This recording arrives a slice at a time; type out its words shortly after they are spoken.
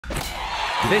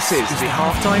This is the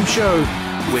halftime show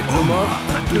with Umar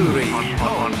Adouri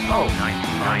on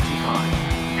 95.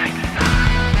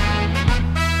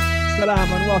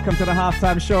 Salam and welcome to the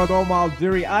halftime show with Omar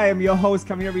Adouri. I am your host,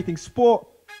 covering everything sport,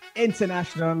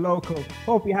 international and local.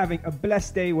 Hope you're having a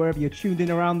blessed day wherever you're tuned in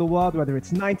around the world, whether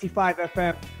it's 95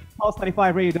 FM,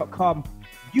 pulse95radio.com,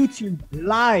 YouTube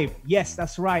live. Yes,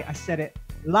 that's right. I said it.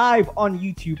 Live on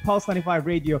YouTube, Pulse 95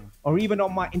 Radio, or even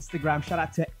on my Instagram. Shout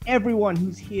out to everyone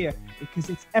who's here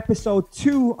because it's episode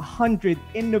 200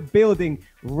 in the building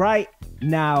right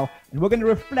now. And we're going to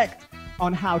reflect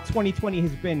on how 2020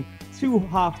 has been to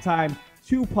halftime,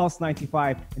 to Pulse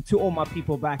 95, and to all my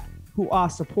people back who are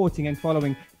supporting and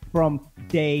following from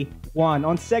day one.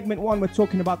 On segment one, we're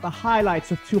talking about the highlights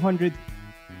of 200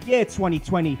 year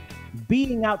 2020,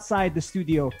 being outside the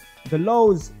studio, the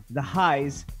lows, the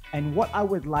highs, and what I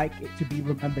would like it to be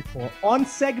remembered for. On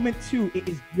segment two, it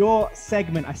is your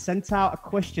segment. I sent out a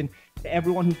question to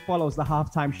everyone who follows the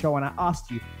halftime show, and I asked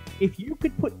you, if you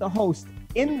could put the host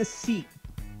in the seat,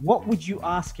 what would you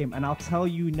ask him? And I'll tell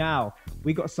you now,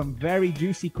 we got some very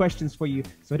juicy questions for you.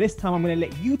 So this time I'm going to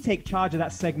let you take charge of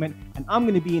that segment, and I'm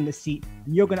going to be in the seat,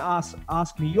 and you're going to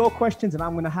ask me your questions, and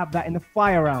I'm going to have that in the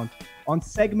fire round. On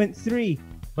segment three,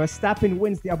 Verstappen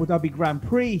wins the Abu Dhabi Grand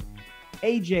Prix.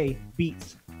 AJ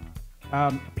beats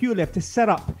Pulev to set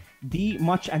up the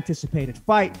much anticipated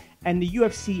fight, and the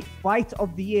UFC fight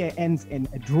of the year ends in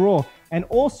a draw. And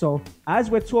also, as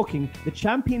we're talking, the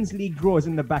Champions League draw is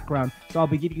in the background, so I'll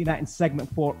be giving you that in segment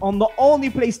 4 on the only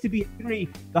place to be at 3,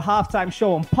 the halftime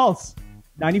show on Pulse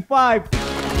 95.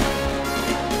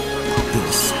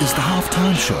 This is the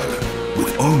halftime show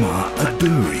with Omar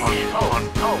Adouri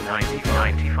On 95.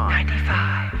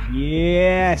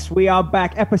 Yes, we are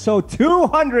back. Episode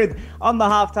 200 on the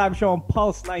halftime show on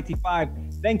Pulse 95.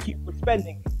 Thank you for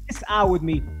spending this hour with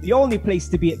me. The only place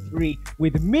to be at 3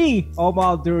 with me,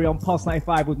 Omar Adouri, on Pulse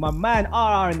 95, with my man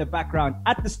RR in the background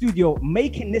at the studio,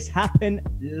 making this happen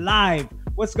live.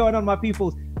 What's going on, my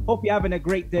people? Hope you're having a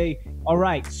great day. All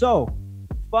right, so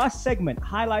first segment,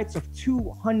 highlights of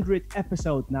 200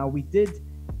 episodes. Now, we did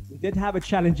have a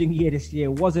challenging year this year.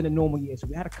 It wasn't a normal year, so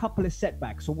we had a couple of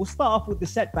setbacks. So we'll start off with the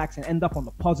setbacks and end up on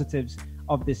the positives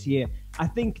of this year. I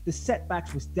think the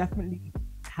setbacks was definitely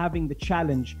having the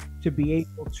challenge to be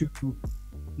able to,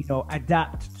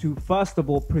 adapt to, first of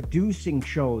all, producing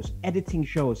shows, editing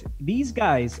shows. These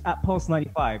guys at Pulse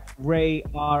 95, Ray,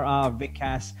 RR,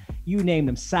 Vikas, you name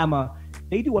them, Sama,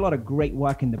 they do a lot of great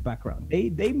work in the background.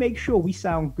 They make sure we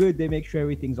sound good. They make sure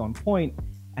everything's on point.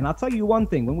 And I'll tell you one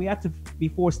thing, when we had to be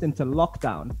forced into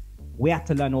lockdown, we had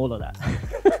to learn all of that.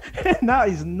 And that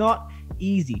is not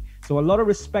easy. So a lot of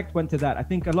respect went to that. I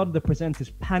think a lot of the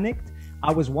presenters panicked.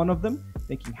 I was one of them,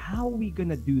 thinking, how are we going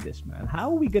to do this, man? How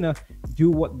are we going to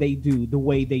do what they do, the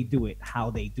way they do it, how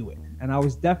they do it? And I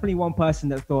was definitely one person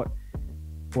that thought,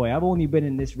 boy, I've only been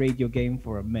in this radio game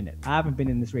for a minute. I haven't been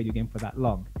in this radio game for that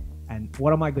long. And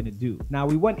what am I going to do? Now,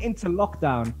 we went into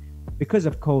lockdown because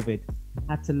of COVID.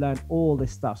 Had to learn all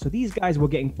this stuff. So these guys were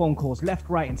getting phone calls left,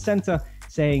 right, and center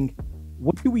saying,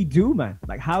 what do we do, man?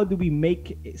 Like, how do we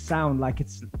make it sound like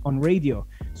it's on radio?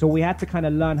 So we had to kind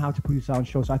of learn how to produce our own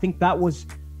show. So I think that was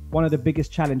one of the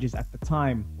biggest challenges at the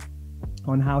time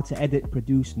on how to edit,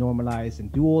 produce, normalize,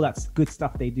 and do all that good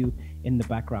stuff they do in the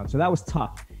background. So that was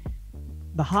tough.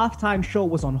 The halftime show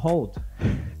was on hold.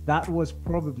 That was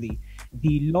probably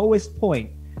the lowest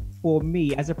point for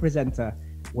me as a presenter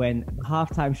when the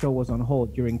halftime show was on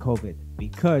hold during COVID,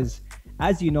 because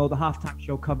as you know, the halftime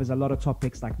show covers a lot of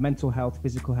topics like mental health,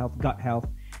 physical health, gut health,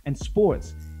 and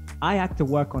sports. I had to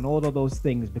work on all of those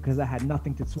things because I had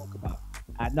nothing to talk about.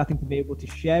 I had nothing to be able to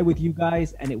share with you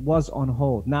guys, and it was on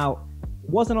hold. Now, it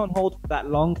wasn't on hold for that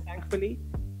long, thankfully.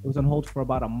 It was on hold for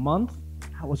about a month.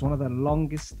 That was one of the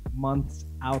longest months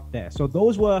out there. So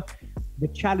those were the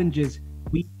challenges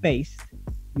we faced,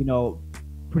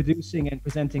 producing and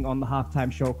presenting on the halftime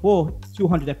show for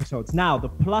 200 episodes. Now, the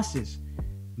pluses,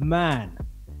 man,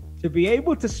 to be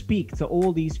able to speak to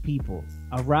all these people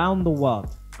around the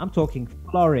world. I'm talking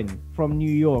Florin from New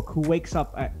York, who wakes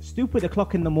up at stupid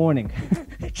o'clock in the morning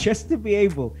just to be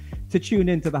able to tune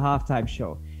into the halftime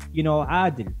show.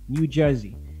 Adil, New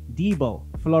Jersey, Debo,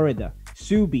 Florida,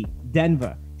 Subi,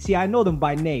 Denver. See, I know them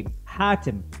by name.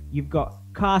 Hatem, you've got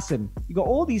Qasim, you've got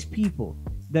all these people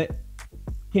that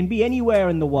can be anywhere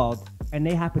in the world, and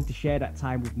they happen to share that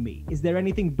time with me. Is there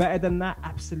anything better than that?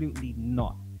 Absolutely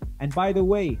not. And by the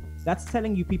way, that's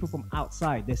telling you people from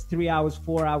outside. There's 3 hours,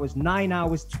 4 hours, 9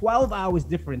 hours, 12 hours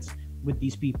difference with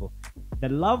these people. The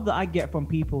love that I get from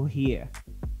people here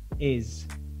is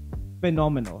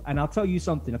phenomenal. And I'll tell you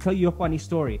something. I'll tell you a funny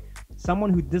story.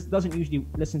 someone who doesn't usually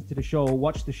listen to the show or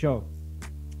watch the show,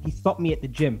 he stopped me at the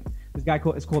gym. This guy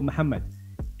is called Muhammad,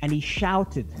 and he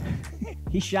shouted,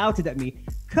 he shouted at me,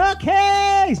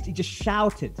 "Cookies!" He just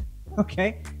shouted,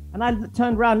 okay? And I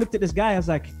turned around, looked at this guy. I was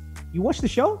like, "You watch the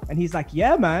show?" And he's like,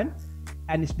 "Yeah, man."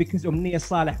 And it's because Umnia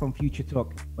Saleh from Future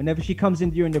Talk. Whenever she comes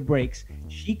in during the breaks,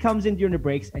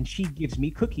 and she gives me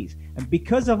cookies. And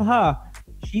because of her,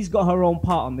 she's got her own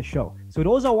part on the show. So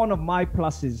those are one of my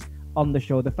pluses on the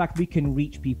show, the fact we can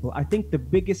reach people. I think the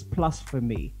biggest plus for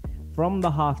me from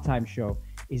the halftime show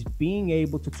is being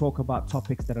able to talk about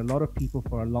topics that a lot of people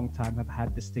for a long time have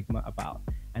had the stigma about.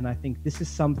 And I think this is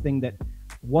something that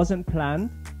wasn't planned.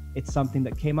 It's something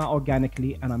that came out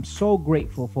organically. And I'm so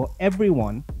grateful for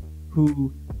everyone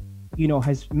who, you know,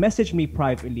 has messaged me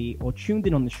privately or tuned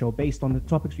in on the show based on the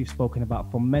topics we've spoken about,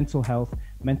 from mental health,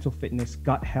 mental fitness,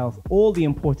 gut health, all the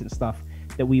important stuff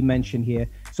that we mentioned here.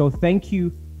 So thank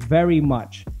you very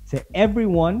much to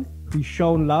everyone who's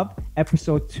shown love.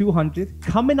 Episode 200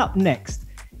 coming up next.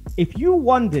 If you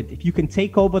wondered if you can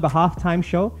take over the halftime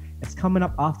show, it's coming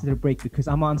up after the break, because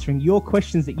I'm answering your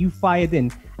questions that you fired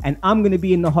in, and I'm going to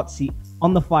be in the hot seat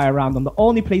on the fire round on the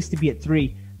only place to be at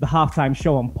 3, the halftime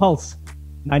show on Pulse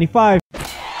 95.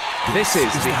 This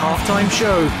is the halftime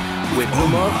show with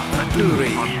Omar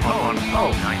Adouri on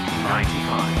Pulse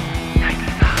 95.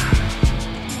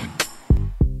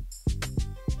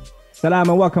 Salam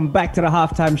and welcome back to the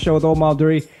halftime show with Omar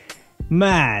Adouri.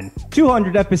 Man,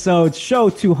 200 episodes, show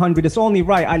 200. It's only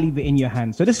right I leave it in your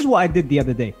hands. So this is what I did the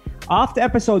other day. After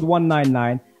episode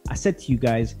 199, I said to you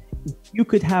guys, if you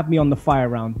could have me on the fire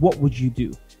round, what would you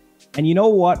do? And you know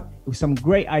what? It was some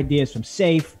great ideas from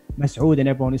Saif, Masood, and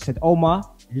everyone who said, Omar,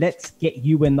 let's get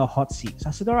you in the hot seat. So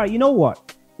I said, all right, you know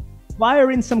what?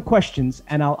 Fire in some questions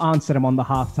and I'll answer them on the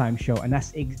halftime show. And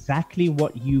that's exactly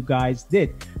what you guys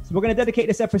did. So we're going to dedicate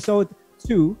this episode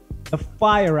to the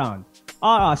fire round.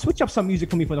 Switch up some music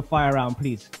for me for the fire round,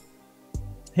 please.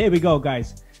 Here we go,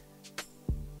 guys.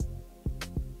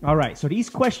 All right, so these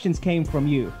questions came from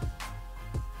you.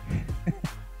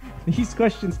 These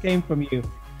questions came from you.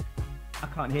 I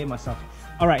can't hear myself.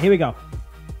 All right, here we go.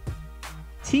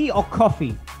 Tea or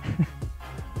coffee?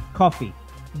 Coffee.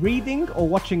 Reading or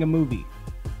watching a movie?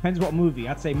 Depends what movie.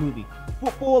 I'd say movie.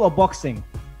 Football or boxing?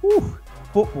 Whew,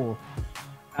 football.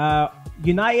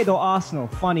 United or Arsenal?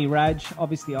 Funny, Raj.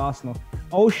 Obviously Arsenal.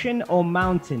 Ocean or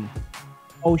mountain?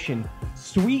 Ocean.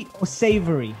 Sweet or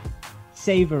savory?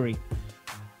 Savory.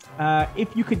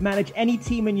 If you could manage any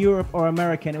team in Europe or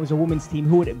America and it was a women's team,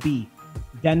 who would it be?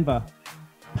 Denver.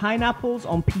 Pineapples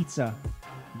on pizza?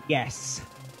 Yes.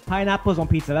 Pineapples on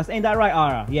pizza. Ain't that right,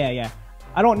 Ara? Yeah.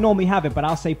 I don't normally have it, but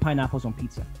I'll say pineapples on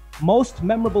pizza. Most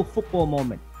memorable football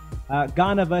moment?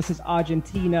 Ghana versus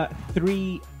Argentina,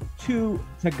 3-2 to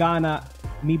Ghana.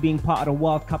 Me being part of the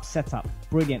World Cup setup.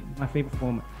 Brilliant. My favorite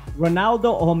moment.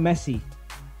 Ronaldo or Messi?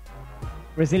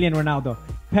 Brazilian Ronaldo.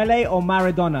 Pele or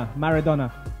Maradona?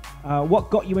 Maradona. What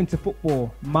got you into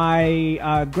football?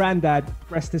 My granddad,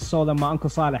 rest his soul, and my Uncle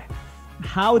Saleh.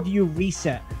 How do you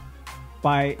reset?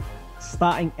 By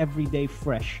starting every day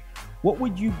fresh. What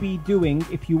would you be doing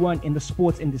if you weren't in the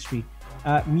sports industry?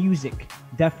 Music,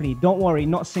 definitely. Don't worry,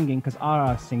 not singing, because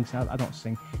Ara sings. I don't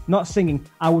sing. Not singing.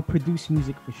 I would produce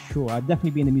music for sure. I'd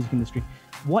definitely be in the music industry.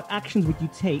 What actions would you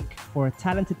take for a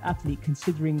talented athlete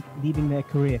considering leaving their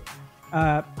career?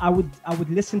 I would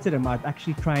listen to them. I'd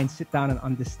actually try and sit down and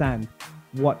understand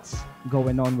what's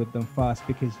going on with them first,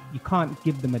 because you can't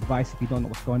give them advice if you don't know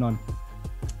what's going on.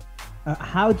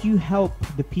 How do you help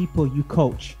the people you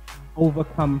coach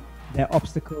overcome their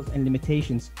obstacles and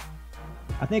limitations?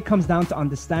 I think it comes down to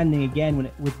understanding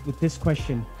again. With this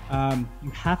question,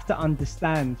 you have to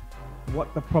understand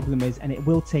what the problem is, and it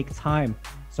will take time.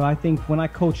 So I think when I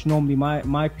coach normally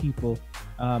my people,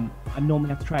 I normally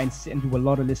have to try and sit and do a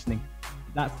lot of listening.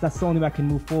 That's the only way I can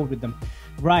move forward with them.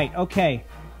 Right, okay.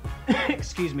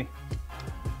 Excuse me.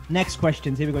 Next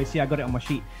questions. Here we go. You see, I got it on my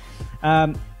sheet.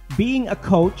 Being a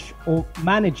coach or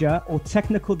manager or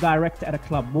technical director at a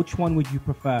club, which one would you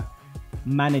prefer?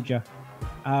 Manager.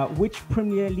 Which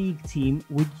Premier League team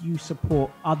would you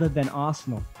support other than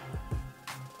Arsenal?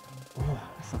 Oh,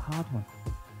 that's a hard one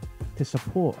to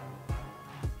support.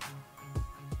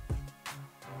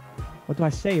 What do I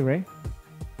say, Ray?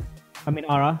 I mean,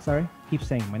 Ara, sorry. Keep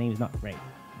saying my name is not Ray.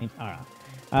 My name's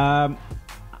Ara.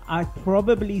 I'd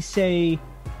probably say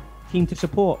team to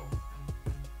support.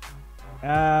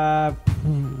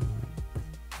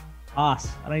 Us.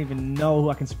 I don't even know who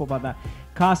I can support about that.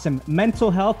 Qasim, mental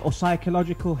health or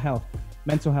psychological health?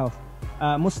 Mental health.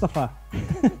 Mustafa,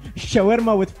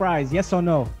 shawarma with fries, yes or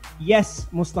no? Yes,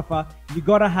 Mustafa, you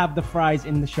gotta have the fries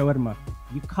in the shawarma.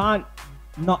 You can't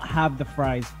not have the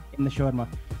fries in the shawarma.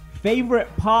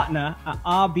 Favorite partner at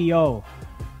RBO.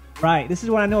 Right, this is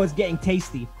when I know it's getting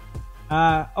tasty.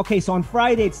 Okay, so on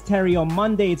Friday it's Terry, on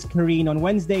Monday it's Kareen, on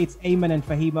Wednesday it's Ayman and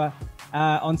Fahima,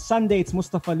 on Sunday it's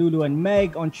Mustafa, Lulu and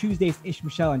Meg, on Tuesday it's Ish,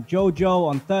 Michelle and Jojo,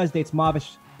 on Thursday it's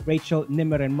Marvish, Rachel,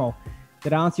 Nimmer and Mo.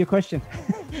 Did I answer your question?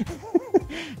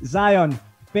 Zion,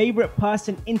 favorite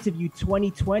person interviewed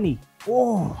 2020.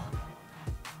 Oh,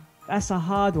 that's a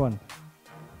hard one.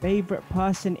 Favorite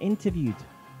person interviewed.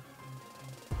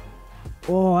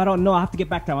 Oh, I don't know. I have to get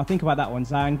back to that. I'll think about that one,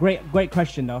 Zion. Great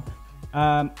question, though.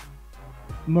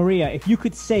 Maria, if you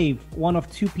could save one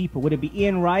of two people, would it be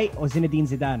Ian Wright or Zinedine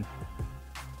Zidane?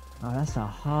 Oh, that's a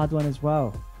hard one as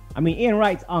well. I mean, Ian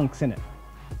Wright's uncle, isn't it?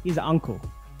 He's an uncle.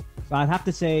 So I'd have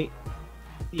to say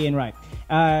Ian Wright.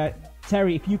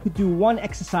 Terry, if you could do one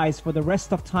exercise for the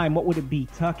rest of time, what would it be?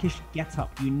 Turkish get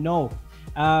up, you know.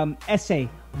 Essay,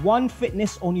 one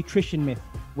fitness or nutrition myth.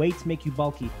 Weights make you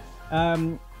bulky.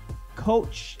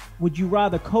 Coach, would you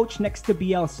rather coach next to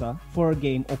Bielsa for a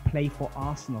game or play for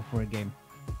Arsenal for a game?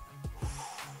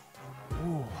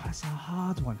 Oh, that's a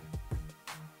hard one.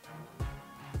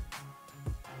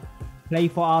 Play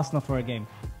for Arsenal for a game.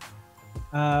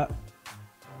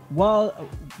 Well,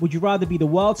 would you rather be the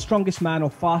world's strongest man or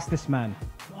fastest man?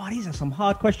 Oh, these are some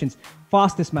hard questions.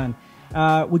 Fastest man.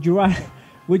 Would you rather?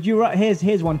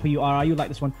 Here's one for you, Ara. You like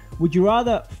this one. Would you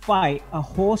rather fight a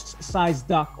horse-sized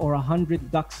duck or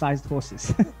 100 duck-sized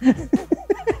horses?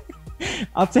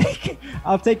 I'll take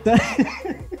the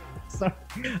sorry.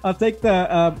 I'll take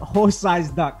the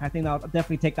horse-sized duck. I think I'll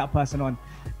definitely take that person on.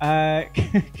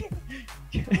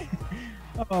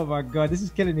 Oh my god, this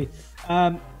is killing me.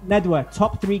 Nedwa,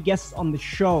 top 3 guests on the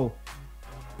show.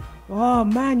 Oh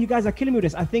man, you guys are killing me with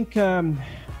this. I think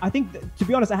to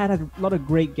be honest, I had a lot of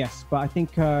great guests, but I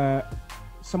think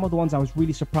some of the ones I was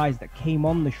really surprised that came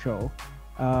on the show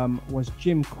was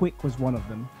Jim Quick was one of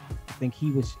them. I think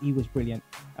he was brilliant.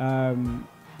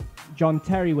 John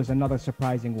Terry was another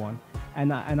surprising one,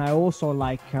 and I also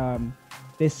like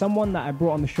there's someone that I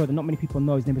brought on the show that not many people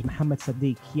know. His name is Muhammad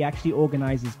Sadiq. He actually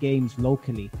organizes games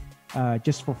locally,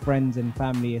 just for friends and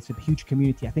family. It's a huge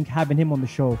community. I think having him on the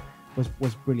show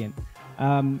was brilliant.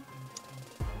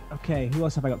 Okay, who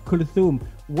else have I got? Kulathum,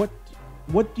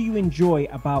 what do you enjoy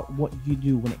about what you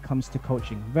do when it comes to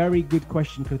coaching? Very good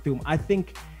question, Kulathum. I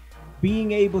think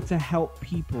being able to help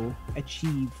people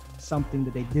achieve something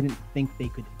that they didn't think they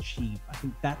could achieve. I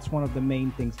think that's one of the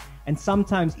main things. And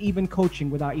sometimes even coaching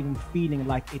without even feeling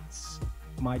like it's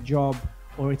my job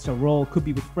or it's a role, could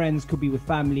be with friends, could be with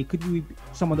family, could be with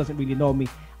someone doesn't really know me.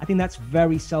 I think that's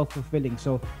very self-fulfilling.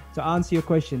 So to answer your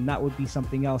question, that would be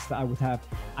something else that I would have.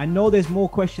 I know there's more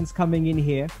questions coming in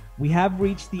here. We have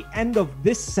reached the end of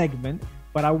this segment,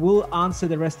 but I will answer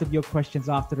the rest of your questions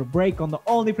after the break on the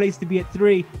only place to be at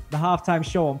 3, the halftime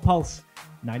show on Pulse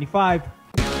 95.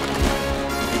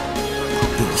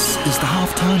 This is the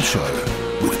halftime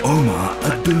show with Omar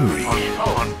Adouri.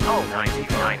 On Pulse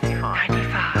 95.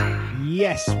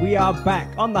 Yes, we are back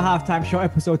on the halftime show,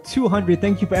 episode 200.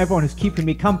 Thank you for everyone who's keeping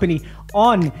me company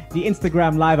on the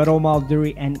Instagram live at Omar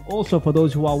Duri, and also for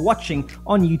those who are watching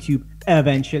on YouTube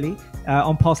eventually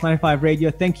on Pulse 95 Radio.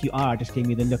 Thank you. Just gave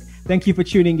me the look. Thank you for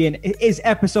tuning in. It is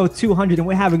episode 200 and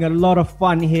we're having a lot of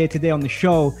fun here today on the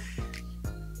show.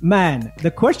 Man,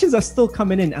 the questions are still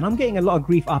coming in and I'm getting a lot of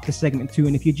grief after segment 2.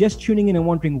 And if you're just tuning in and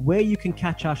wondering where you can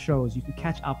catch our shows, you can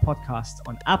catch our podcasts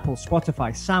on Apple,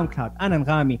 Spotify, SoundCloud,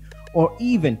 Anangami, or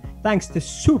even thanks to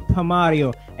Super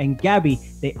Mario and Gabby,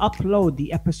 they upload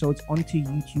the episodes onto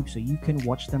YouTube so you can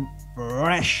watch them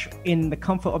fresh in the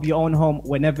comfort of your own home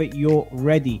whenever you're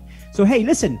ready. So hey,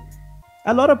 listen,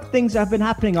 a lot of things have been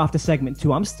happening after segment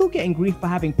 2. I'm still getting grief for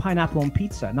having pineapple on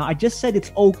pizza. Now, I just said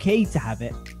it's okay to have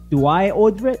it. Do I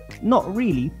order it? Not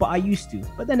really, but I used to.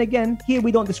 But then again, here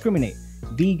we don't discriminate.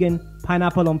 Vegan,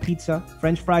 pineapple on pizza,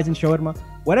 French fries and shawarma,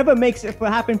 whatever makes it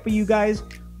happen for you guys,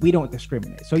 we don't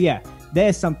discriminate. So yeah,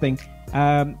 there's something.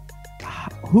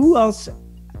 Who else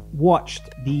watched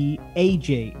the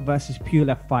AJ versus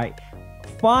Pulev fight?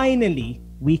 Finally,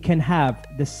 we can have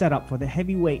the setup for the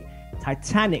heavyweight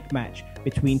Titanic match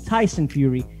between Tyson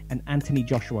Fury and Anthony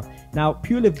Joshua. Now,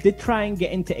 Pulev did try and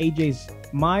get into AJ's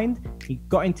mind. He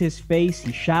got into his face,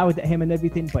 he showered at him and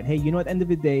everything. But hey, you know, at the end of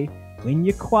the day, when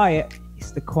you're quiet,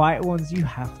 it's the quiet ones you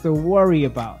have to worry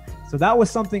about. So that was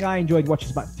something I enjoyed watching.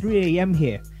 It's about 3 a.m.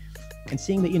 here. And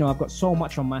seeing that, you know, I've got so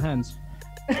much on my hands.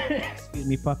 Excuse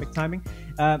me, perfect timing.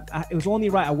 It was only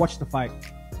right I watched the fight.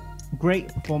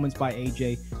 great performance by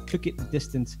AJ. Took it the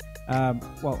distance,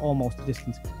 well, almost the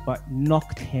distance, but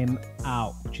knocked him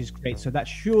out, which is great. So that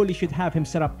surely should have him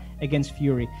set up against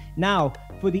Fury. Now,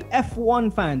 for the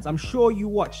F1 fans, I'm sure you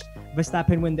watched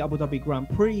Verstappen win the Abu Dhabi Grand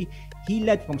Prix. He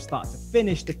led from start to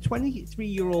finish. The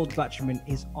 23-year-old Dutchman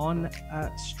is on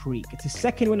a streak. It's his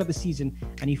second win of the season,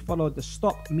 and he followed the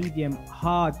stop, medium,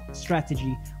 hard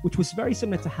strategy, which was very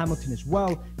similar to Hamilton as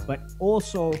well, but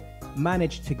also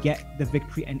managed to get the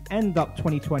victory and end up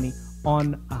 2020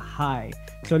 on a high.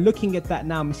 So looking at that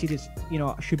now, Mercedes,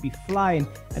 should be flying,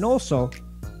 and also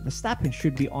Verstappen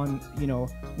should be on,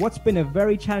 what's been a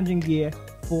very challenging year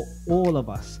for all of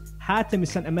us. Hatem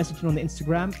sent a message on the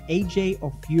Instagram, AJ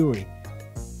or Fury?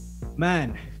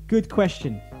 Man, good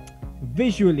question.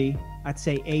 Visually, I'd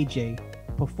say AJ.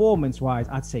 Performance-wise,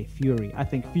 I'd say Fury. I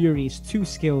think Fury is too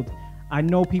skilled. I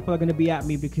know people are going to be at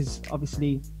me because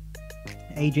obviously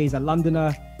AJ is a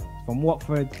Londoner from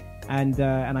Watford, and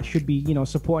I should be,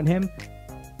 supporting him.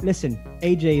 Listen,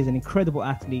 AJ is an incredible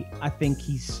athlete. I think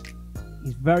he's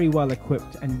very well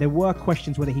equipped, and there were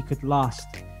questions whether he could last,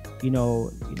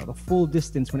 the full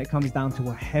distance when it comes down to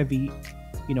a heavyweight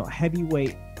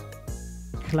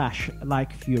clash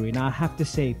like Fury. Now, I have to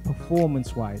say,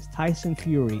 performance-wise, Tyson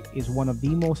Fury is one of the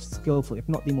most skillful, if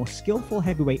not the most skillful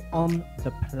heavyweight on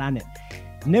the planet.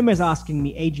 Nim is asking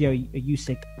me, AJ or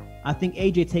Usyk? I think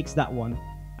AJ takes that one.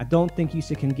 I don't think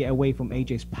Usyk can get away from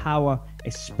AJ's power,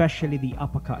 especially the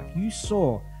uppercut. If you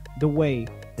saw the way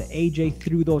that AJ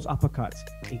threw those uppercuts,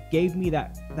 it gave me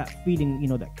that feeling,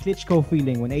 that Klitschko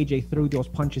feeling when AJ threw those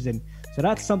punches in. So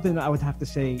that's something that I would have to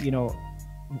say,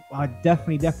 I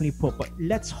definitely put. But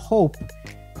let's hope,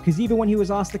 because even when he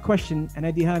was asked the question and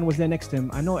Eddie Hearn was there next to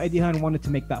him, I know Eddie Hearn wanted to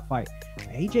make that fight.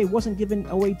 AJ wasn't giving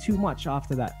away too much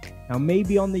after that. Now,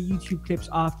 maybe on the YouTube clips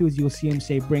afterwards, you'll see him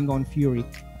say, bring on Fury.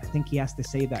 I think he has to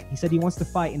say that. He said he wants to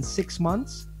fight in 6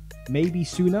 months, maybe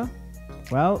sooner.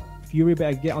 Well, Fury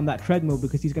better get on that treadmill,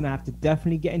 because he's going to have to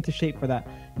definitely get into shape for that,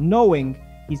 knowing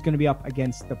he's going to be up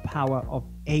against the power of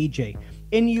AJ.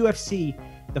 In UFC,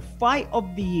 the fight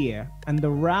of the year and the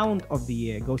round of the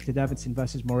year goes to Davidson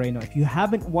versus Moreno. If you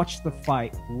haven't watched the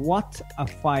fight, what a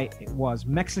fight it was.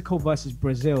 Mexico versus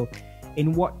Brazil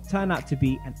in what turned out to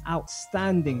be an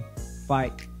outstanding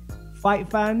fight. Fight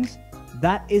fans,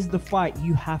 that is the fight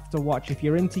you have to watch. If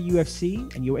you're into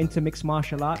UFC and you're into mixed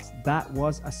martial arts, that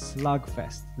was a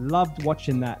slugfest. Loved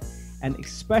watching that. And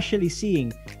especially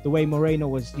seeing the way Moreno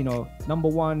was, number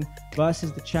one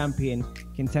versus the champion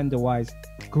contender-wise.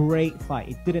 Great fight.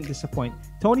 It didn't disappoint.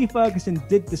 Tony Ferguson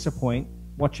did disappoint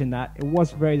watching that. It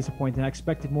was very disappointing. I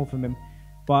expected more from him.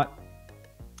 But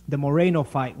the Moreno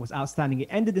fight was outstanding. It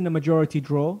ended in a majority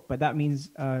draw, but that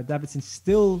means Davidson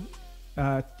still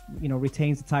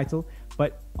retains the title.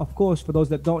 But of course, for those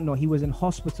that don't know, he was in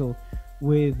hospital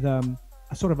with a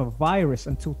sort of a virus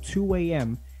until 2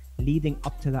 a.m. leading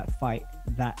up to that fight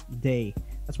that day.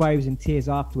 That's why he was in tears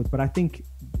afterwards. But I think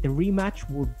the rematch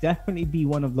will definitely be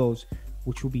one of those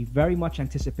which will be very much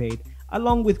anticipated,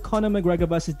 along with Conor McGregor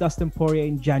versus Dustin Poirier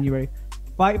in January.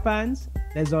 Fight fans,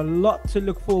 there's a lot to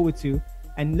look forward to.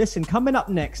 And listen, coming up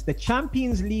next, the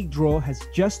Champions League draw has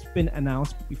just been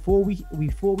announced. Before we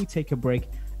take a break,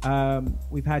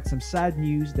 we've had some sad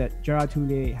news that Gerard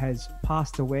Houllier has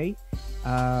passed away.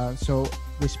 So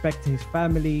respect to his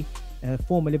family.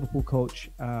 Former Liverpool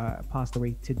coach passed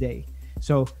away today.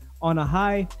 So on a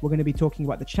high, we're going to be talking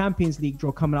about the Champions League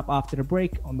draw coming up after the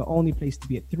break on the only place to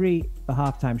be at 3, the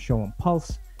halftime show on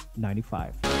Pulse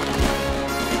 95. This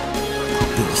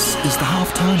is the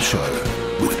halftime show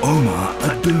with Omar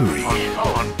Adouri.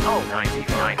 On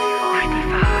 95.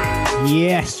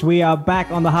 Yes, we are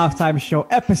back on the halftime show,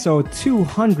 episode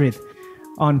 200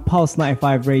 on Pulse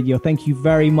 95 Radio. Thank you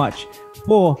very much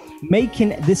for making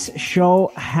this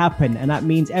show happen. And that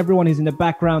means everyone who's in the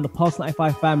background, the Pulse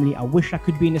 95 family. I wish I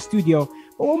could be in the studio,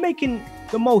 but we're making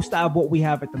the most out of what we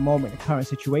have at the moment, the current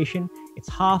situation. It's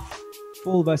half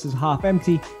full versus half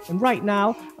empty. And right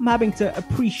now, I'm having to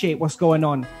appreciate what's going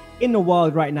on in the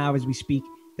world right now as we speak.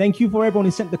 Thank you for everyone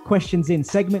who sent the questions in.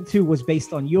 Segment 2 was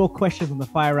based on your questions on the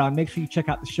fire round. Make sure you check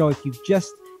out the show. If you've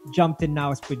just jumped in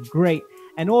now, it's been great.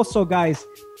 And also, guys,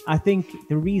 I think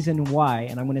the reason why,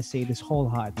 and I'm going to say this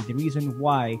wholeheartedly, the reason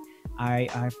why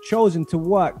I've chosen to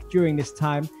work during this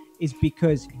time is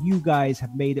because you guys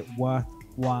have made it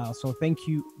worthwhile. So thank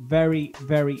you very,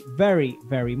 very, very,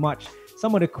 very much.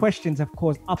 Some of the questions have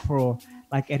caused uproar,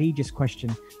 like Erige's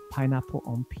question, pineapple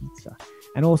on pizza.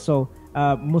 And also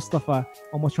Mustafa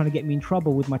almost trying to get me in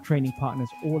trouble with my training partners,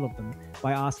 all of them,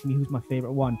 by asking me who's my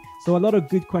favorite one. So a lot of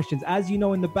good questions. As you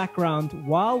know, in the background,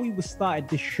 while we started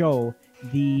this show,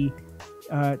 the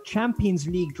Champions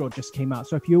League draw just came out.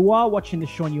 So if you are watching the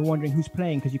show and you're wondering who's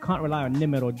playing, because you can't rely on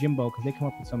Nimmer or Jimbo because they come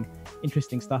up with some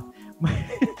interesting stuff.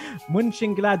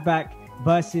 Mönchengladbach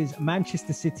versus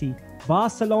Manchester City.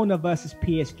 Barcelona versus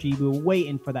PSG. We were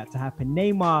waiting for that to happen.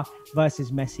 Neymar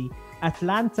versus Messi.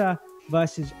 Atlanta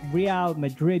versus Real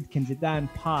Madrid. Can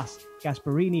Zidane pass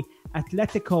Gasperini?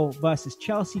 Atletico versus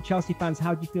Chelsea. Chelsea fans,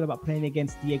 how do you feel about playing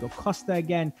against Diego Costa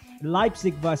again?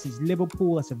 Leipzig versus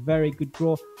Liverpool. That's a very good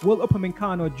draw. Will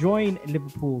Upamecano join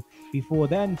Liverpool before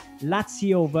then?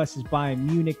 Lazio versus Bayern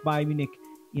Munich. Bayern Munich,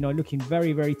 looking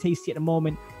very, very tasty at the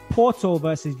moment. Porto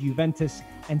versus Juventus,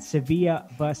 and Sevilla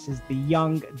versus the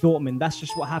young Dortmund. That's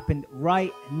just what happened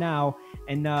right now.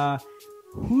 And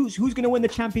who's going to win the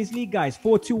Champions League, guys?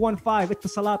 4215,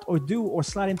 Ittisalat or do, or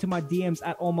slide into my DMs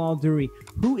at Omar Duri.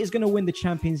 Who is going to win the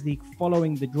Champions League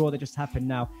following the draw that just happened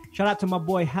now? Shout out to my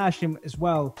boy Hashim as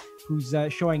well, who's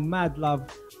showing mad love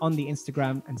on the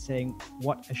Instagram and saying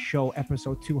what a show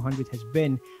episode 200 has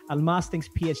been. Almas thinks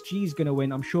PSG is going to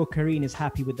win. I'm sure Karine is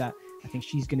happy with that. I think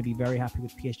she's going to be very happy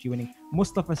with PSG winning.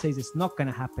 Mustafa says it's not going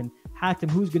to happen.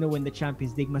 Hatem, who's going to win the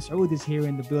Champions League? Masoud is here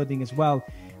in the building as well.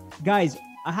 Guys,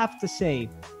 I have to say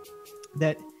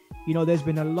that, there's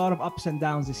been a lot of ups and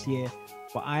downs this year,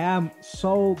 but I am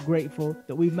so grateful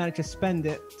that we've managed to spend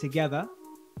it together.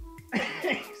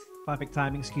 Perfect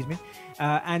timing, excuse me.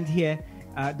 And here,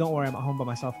 don't worry, I'm at home by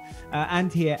myself.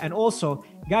 And here, and also,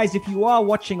 guys, if you are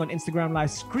watching on Instagram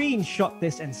Live, screenshot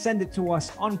this and send it to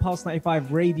us on Pulse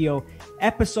 95 Radio.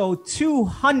 Episode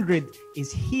 200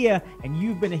 is here, and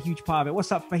you've been a huge part of it.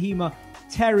 What's up, Fahima,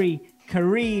 Terry,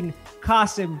 Karine,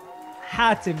 Qasim,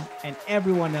 Hatem, and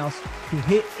everyone else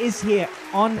who is here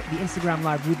on the Instagram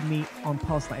Live with me on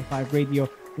Pulse 95 Radio.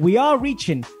 We are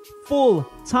reaching full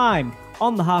time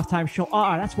on the halftime show.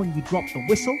 That's when you drop the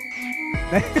whistle.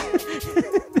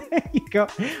 There you go.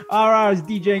 RR is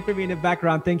DJing for me in the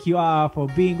background. Thank you, RR, for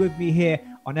being with me here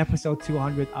on episode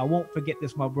 200. I won't forget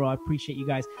this, my bro. I appreciate you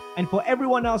guys. And for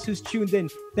everyone else who's tuned in,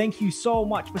 thank you so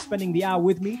much for spending the hour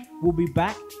with me. We'll be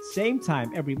back same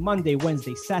time every Monday,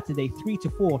 Wednesday, Saturday, 3 to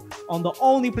 4 on the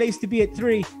only place to be at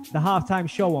 3, the halftime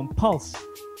show on Pulse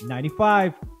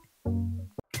 95.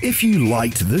 If you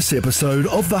liked this episode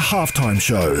of The Halftime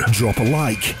Show, drop a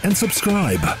like and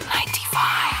subscribe.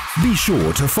 95. Be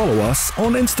sure to follow us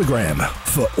on Instagram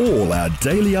for all our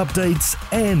daily updates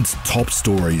and top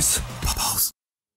stories.